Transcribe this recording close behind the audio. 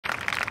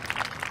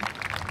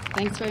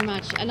Thanks very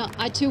much. And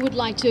I too would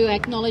like to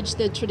acknowledge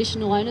the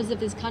traditional owners of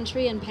this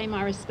country and pay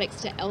my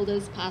respects to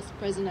elders past,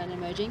 present and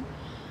emerging.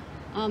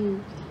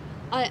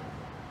 I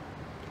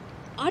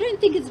don't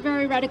think it's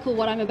very radical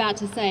what I'm about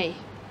to say.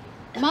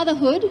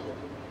 Motherhood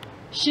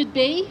should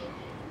be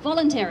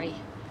voluntary.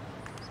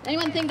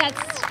 Anyone think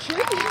that's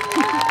true?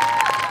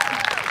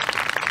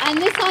 And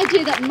this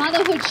idea that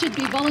motherhood should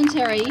be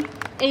voluntary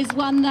is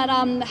one that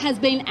has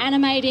been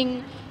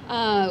animating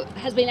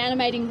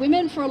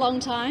women for a long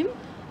time.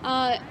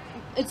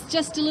 It's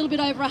just a little bit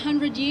over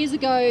 100 years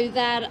ago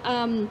that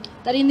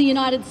that in the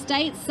United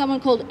States, someone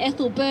called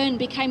Ethel Byrne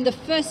became the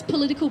first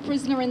political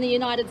prisoner in the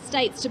United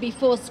States to be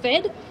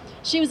force-fed.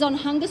 She was on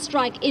hunger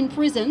strike in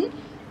prison.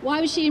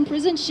 Why was she in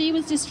prison? She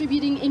was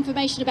distributing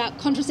information about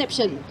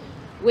contraception,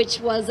 which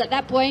was at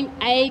that point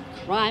a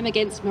crime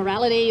against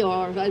morality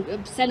or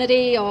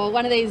obscenity or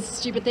one of these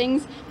stupid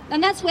things.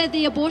 And that's where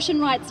the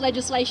abortion rights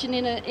legislation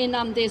in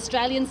the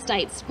Australian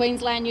states,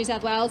 Queensland, New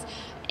South Wales,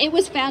 it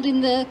was found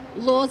in the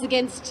laws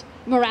against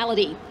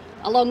morality,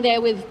 along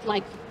there with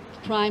like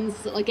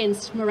crimes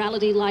against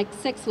morality like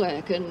sex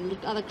work and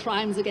other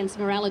crimes against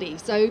morality.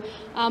 So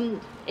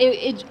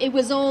it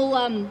was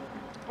all,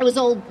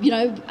 you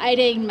know,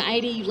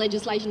 1880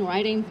 legislation or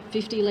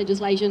 1850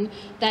 legislation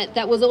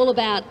that was all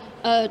about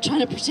trying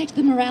to protect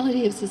the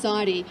morality of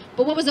society.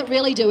 But what was it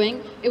really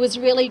doing? It was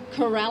really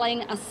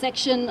corralling a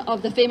section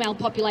of the female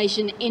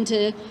population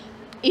into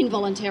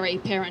involuntary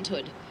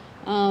parenthood.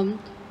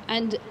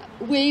 And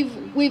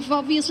we've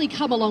obviously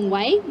come a long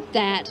way.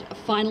 That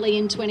finally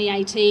in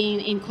 2018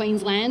 in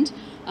Queensland,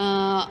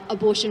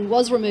 abortion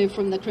was removed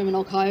from the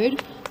criminal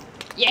code.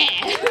 Yeah,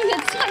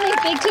 that's something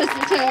big to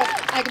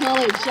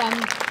acknowledge.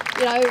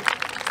 You know,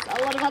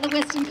 a lot of other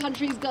Western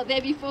countries got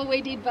there before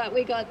we did, but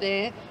we got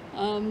there.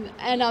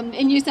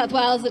 In New South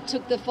Wales, it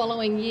took the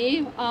following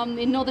year.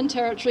 In Northern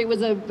Territory, it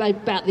was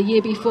about the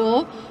year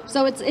before.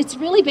 So it's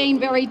really been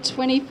very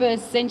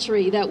 21st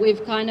century that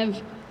we've kind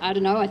of, I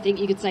don't know, I think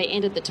you could say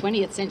entered the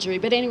 20th century.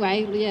 But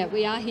anyway, yeah,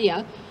 we are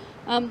here.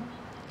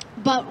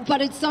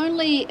 But it's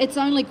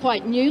only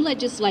quite new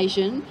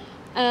legislation.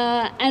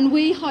 And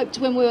we hoped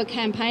when we were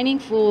campaigning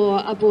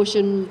for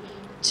abortion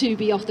to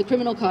be off the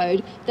criminal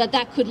code,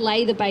 that could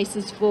lay the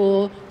basis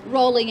for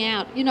rolling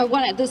out, you know,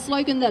 the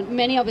slogan that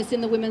many of us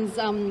in the women's,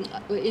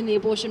 in the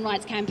abortion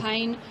rights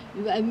campaign,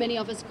 many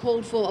of us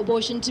called for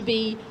abortion to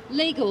be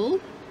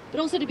legal, but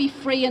also to be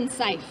free and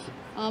safe.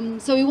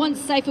 So we want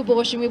safe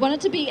abortion. We want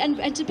it to be,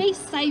 and to be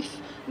safe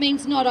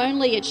means not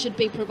only it should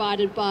be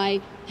provided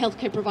by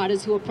healthcare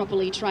providers who are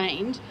properly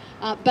trained,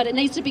 but it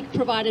needs to be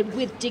provided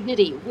with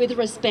dignity, with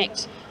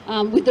respect,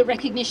 with the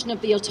recognition of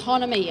the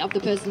autonomy of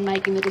the person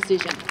making the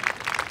decision.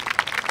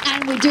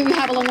 And we do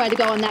have a long way to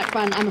go on that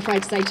front, I'm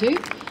afraid to say too.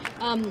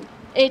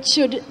 It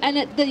should, and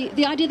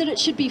the idea that it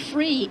should be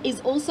free is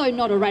also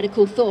not a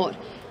radical thought.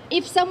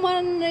 If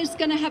someone is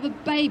going to have a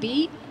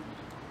baby,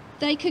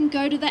 they can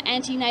go to the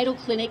antenatal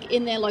clinic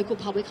in their local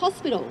public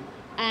hospital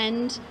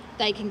and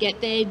they can get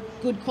their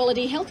good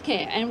quality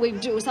healthcare. And we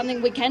do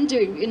something we can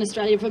do in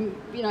Australia, from,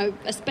 you know,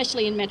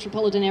 especially in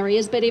metropolitan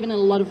areas, but even in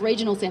a lot of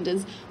regional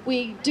centres,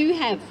 we do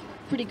have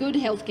pretty good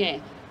healthcare.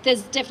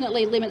 There's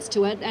definitely limits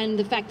to it, and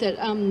the fact that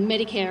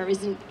Medicare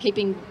isn't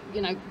keeping,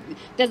 you know,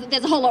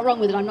 there's a whole lot wrong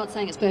with it. I'm not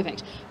saying it's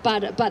perfect,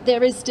 but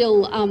there is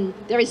still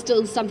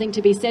something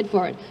to be said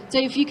for it. So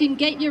if you can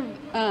get your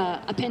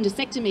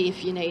appendectomy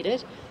if you need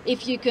it,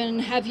 if you can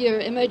have your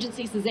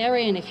emergency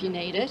cesarean if you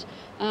need it,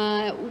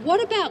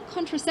 what about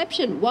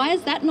contraception? Why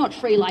is that not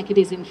free like it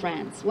is in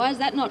France? Why is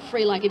that not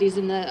free like it is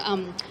in the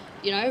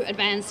you know,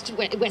 advanced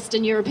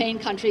Western European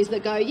countries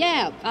that go,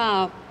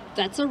 yeah,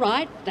 that's all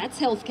right, that's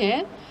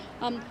healthcare.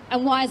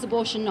 And why is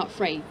abortion not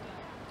free?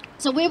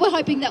 So we were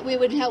hoping that we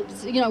would help,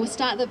 you know,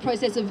 start the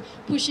process of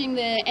pushing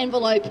the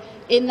envelope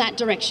in that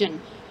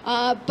direction.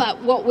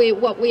 But what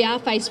we are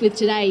faced with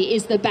today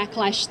is the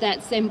backlash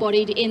that's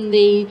embodied in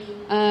the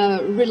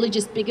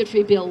religious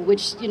bigotry bill,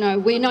 which, you know,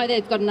 we know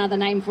they've got another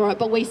name for it,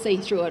 but we see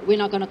through it. We're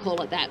not going to call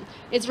it that.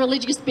 It's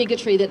religious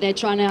bigotry that they're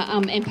trying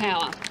to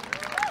empower.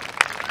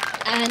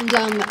 And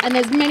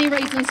there's many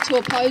reasons to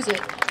oppose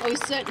it. We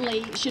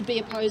certainly should be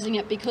opposing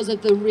it because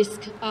of the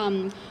risk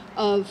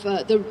of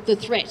the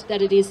threat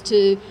that it is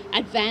to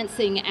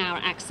advancing our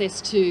access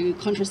to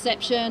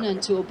contraception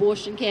and to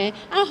abortion care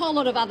and a whole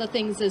lot of other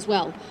things as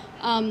well.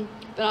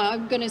 But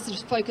I'm going to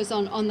sort of focus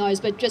on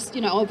those. But just,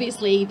 you know,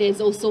 obviously there's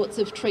all sorts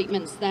of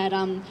treatments that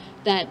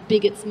that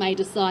bigots may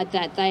decide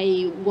that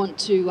they want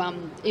to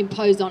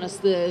impose on us,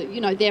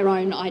 their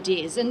own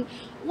ideas. And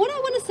what I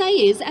want to say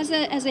is, as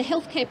a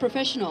healthcare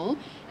professional,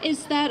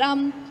 is that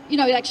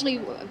actually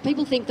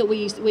people think that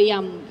we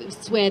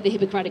swear the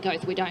Hippocratic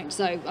Oath. We don't.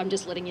 So I'm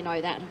just letting you know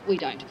that we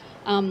don't.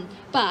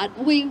 But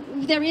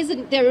there is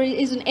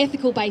an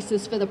ethical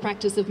basis for the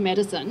practice of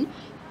medicine.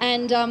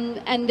 And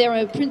there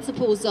are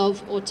principles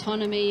of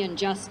autonomy and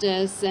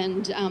justice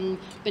and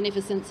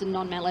beneficence and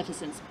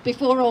non-maleficence.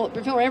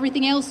 Before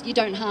everything else, you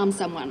don't harm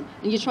someone,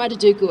 and you try to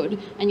do good,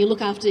 and you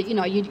look after,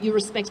 you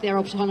respect their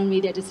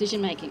autonomy, their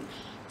decision-making.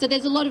 So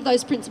there's a lot of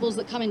those principles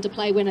that come into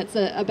play when it's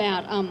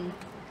about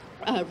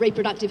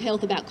reproductive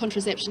health, about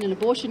contraception and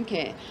abortion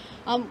care.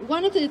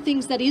 One of the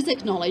things that is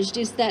acknowledged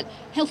is that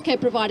healthcare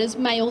providers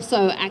may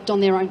also act on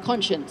their own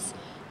conscience.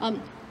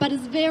 But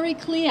it's very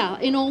clear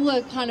in all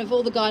the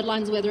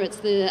guidelines, whether it's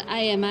the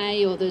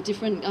AMA or the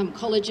different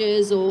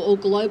colleges or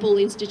global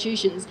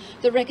institutions,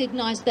 that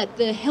recognise that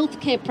the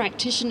healthcare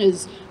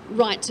practitioner's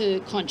right to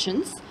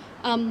conscience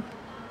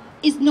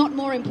is not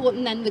more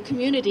important than the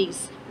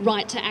community's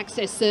right to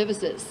access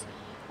services.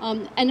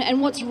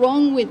 And what's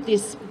wrong with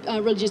this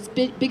religious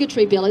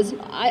bigotry bill is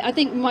I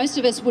think most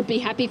of us would be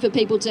happy for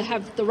people to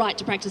have the right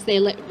to practice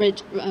their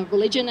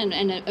religion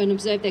and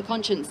observe their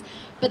conscience,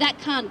 but that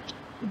can't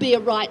be a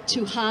right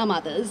to harm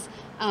others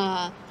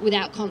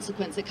without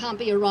consequence. It can't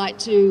be a right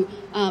to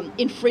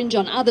infringe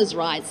on others'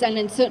 rights, and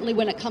then certainly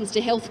when it comes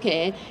to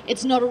healthcare,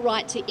 it's not a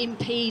right to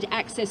impede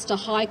access to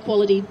high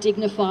quality,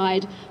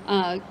 dignified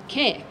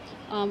care.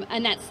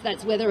 And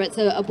that's whether it's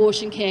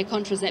abortion care,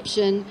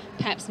 contraception,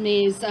 pap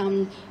smears,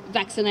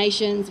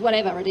 vaccinations,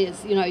 whatever it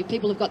is. You know,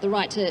 people have got the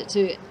right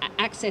to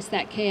access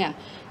that care.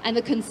 And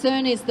the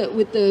concern is that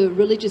with the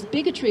religious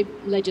bigotry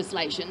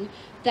legislation,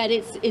 that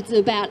it's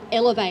about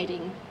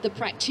elevating the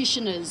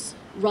practitioner's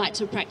right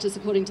to practice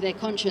according to their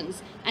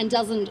conscience, and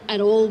doesn't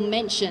at all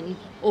mention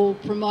or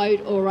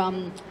promote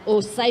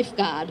or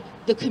safeguard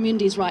the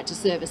community's right to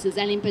services,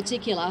 and in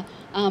particular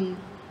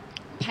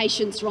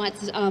patients'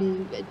 rights,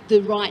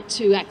 the right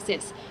to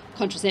access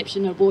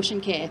contraception and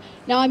abortion care.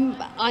 Now,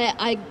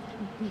 I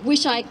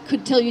wish I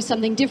could tell you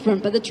something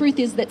different, but the truth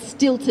is that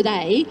still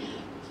today,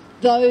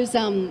 those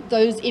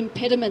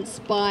impediments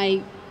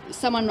by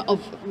someone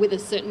with a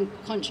certain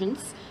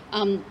conscience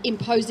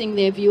imposing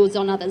their views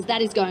on others,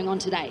 that is going on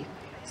today.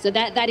 So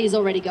that is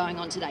already going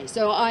on today.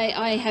 So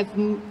I have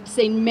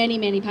seen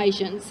many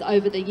patients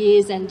over the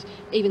years, and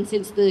even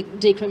since the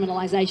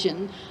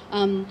decriminalisation,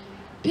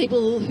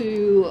 people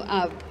who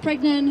are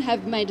pregnant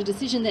have made a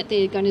decision that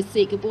they're going to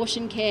seek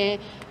abortion care,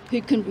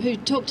 who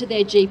talk to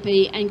their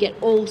GP and get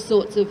all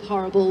sorts of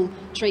horrible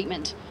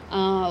treatment,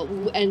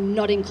 and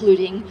not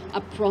including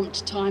a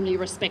prompt, timely,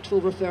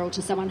 respectful referral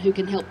to someone who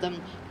can help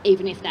them,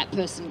 even if that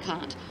person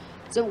can't.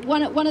 So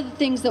one of the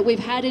things that we've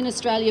had in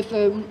Australia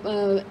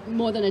for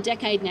more than a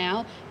decade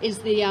now is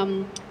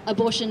the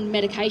abortion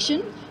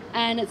medication,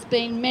 and it's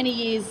been many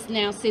years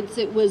now since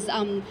it was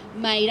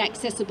made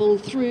accessible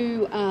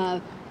through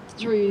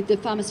the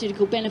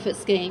pharmaceutical benefit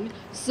scheme,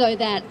 so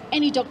that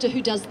any doctor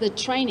who does the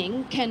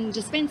training can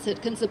dispense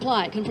it, can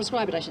supply it, can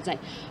prescribe it, I should say.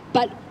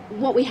 But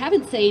what we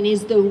haven't seen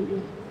is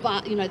the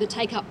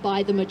take up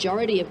by the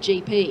majority of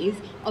GPs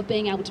of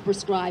being able to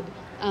prescribe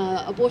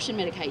abortion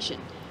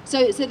medication.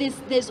 So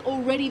there's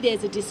already a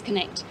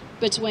disconnect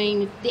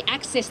between the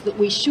access that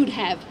we should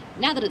have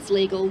now that it's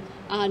legal,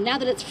 now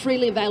that it's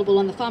freely available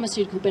on the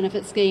pharmaceutical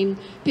benefit scheme.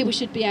 People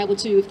should be able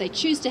to, if they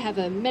choose to have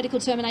a medical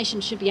termination,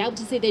 should be able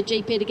to see their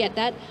GP to get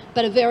that,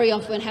 but are very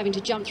often having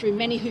to jump through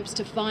many hoops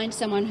to find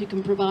someone who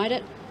can provide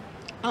it.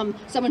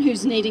 Someone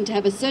who's needing to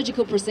have a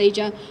surgical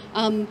procedure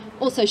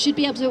also should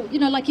be able to,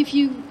 like if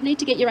you need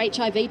to get your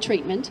HIV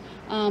treatment,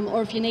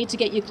 or if you need to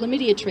get your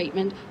chlamydia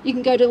treatment, you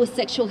can go to a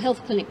sexual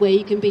health clinic where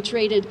you can be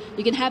treated.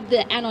 You can have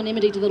the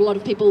anonymity that a lot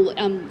of people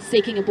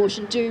seeking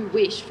abortion do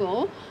wish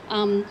for.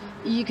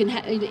 You can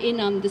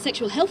in the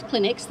sexual health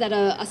clinics that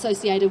are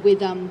associated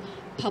with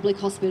public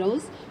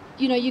hospitals,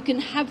 you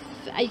can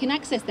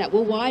access that.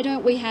 Well, why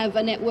don't we have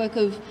a network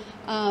of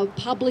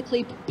public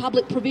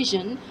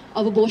provision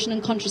of abortion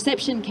and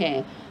contraception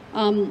care?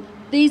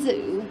 There's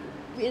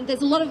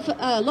a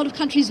lot of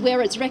countries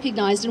where it's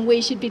recognised, and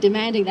we should be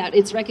demanding that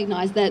it's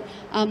recognised that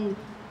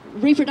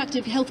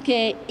reproductive health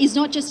care is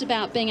not just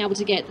about being able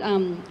to get,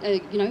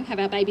 have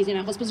our babies in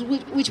our hospitals,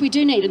 which we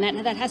do need,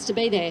 and that has to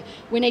be there.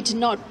 We need to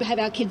not have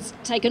our kids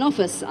taken off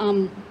us.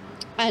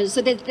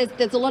 So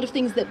there's a lot of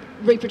things that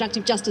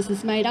reproductive justice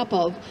is made up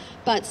of,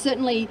 but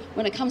certainly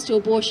when it comes to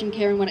abortion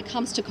care and when it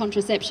comes to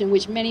contraception,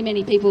 which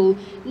many people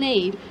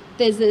need,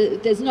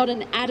 there's not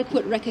an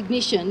adequate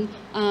recognition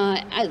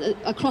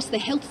across the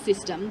health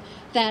system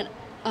that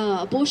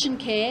abortion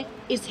care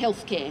is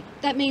health care.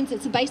 That means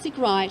it's a basic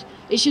right.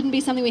 It shouldn't be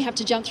something we have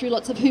to jump through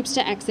lots of hoops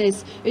to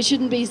access. It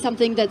shouldn't be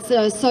something that's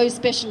so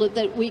special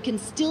that we can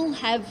still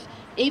have,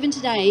 even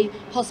today,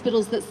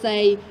 hospitals that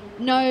say,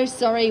 no,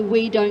 sorry,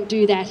 we don't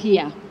do that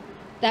here.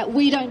 That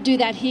we don't do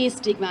that here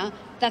stigma,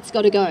 that's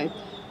got to go.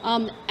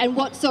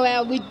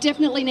 We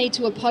definitely need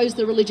to oppose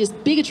the religious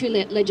bigotry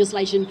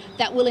legislation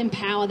that will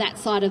empower that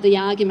side of the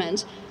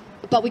argument.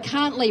 But we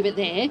can't leave it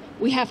there.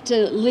 We have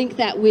to link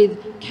that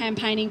with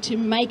campaigning to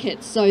make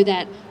it so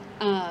that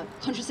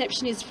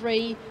contraception is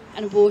free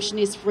and abortion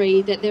is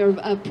free, that they're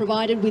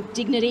provided with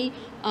dignity,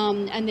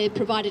 and they're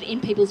provided in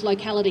people's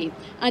locality.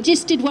 I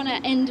just did want to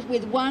end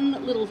with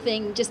one little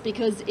thing, just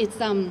because it's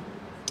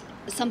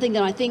something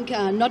that I think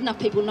not enough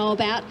people know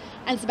about,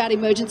 and it's about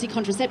emergency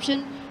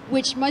contraception.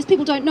 which most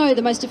people don't know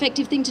the most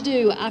effective thing to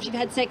do after you've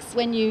had sex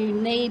when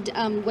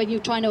when you're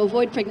trying to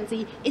avoid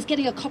pregnancy is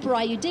getting a copper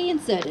IUD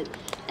inserted.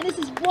 And this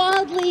is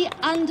wildly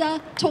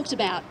talked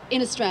about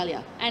in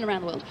Australia and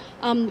around the world.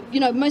 You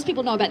know, most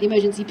people know about the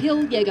emergency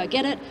pill, yeah, go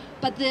get it.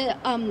 But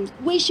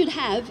we should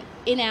have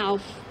in our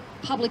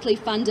publicly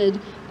funded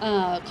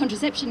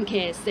contraception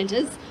care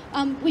centres,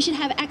 we should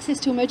have access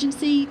to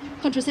emergency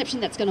contraception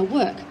that's going to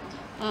work.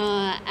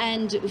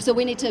 And so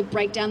we need to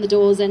break down the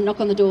doors and knock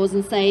on the doors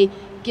and say,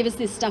 give us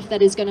this stuff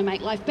that is going to make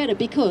life better,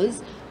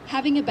 because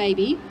having a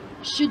baby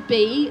should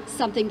be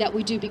something that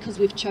we do because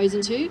we've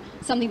chosen to,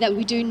 something that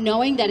we do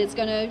knowing that it's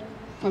going to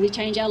probably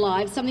change our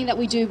lives, something that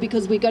we do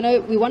because we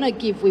want to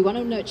give, we want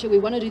to nurture, we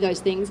want to do those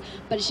things,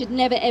 but it should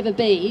never ever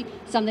be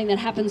something that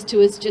happens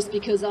to us just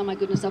because, oh my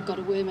goodness, I've got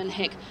a worm and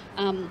heck,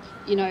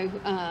 you know,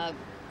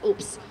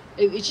 oops.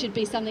 It should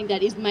be something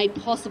that is made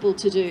possible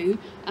to do.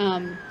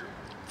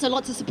 So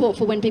lots of support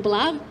for when people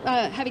are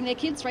having their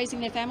kids,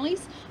 raising their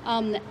families,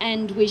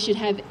 and we should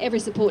have every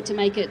support to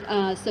make it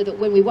so that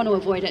when we want to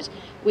avoid it,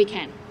 we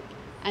can.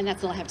 And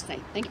that's all I have to say.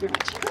 Thank you very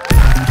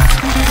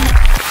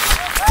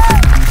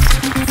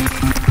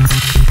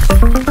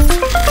much.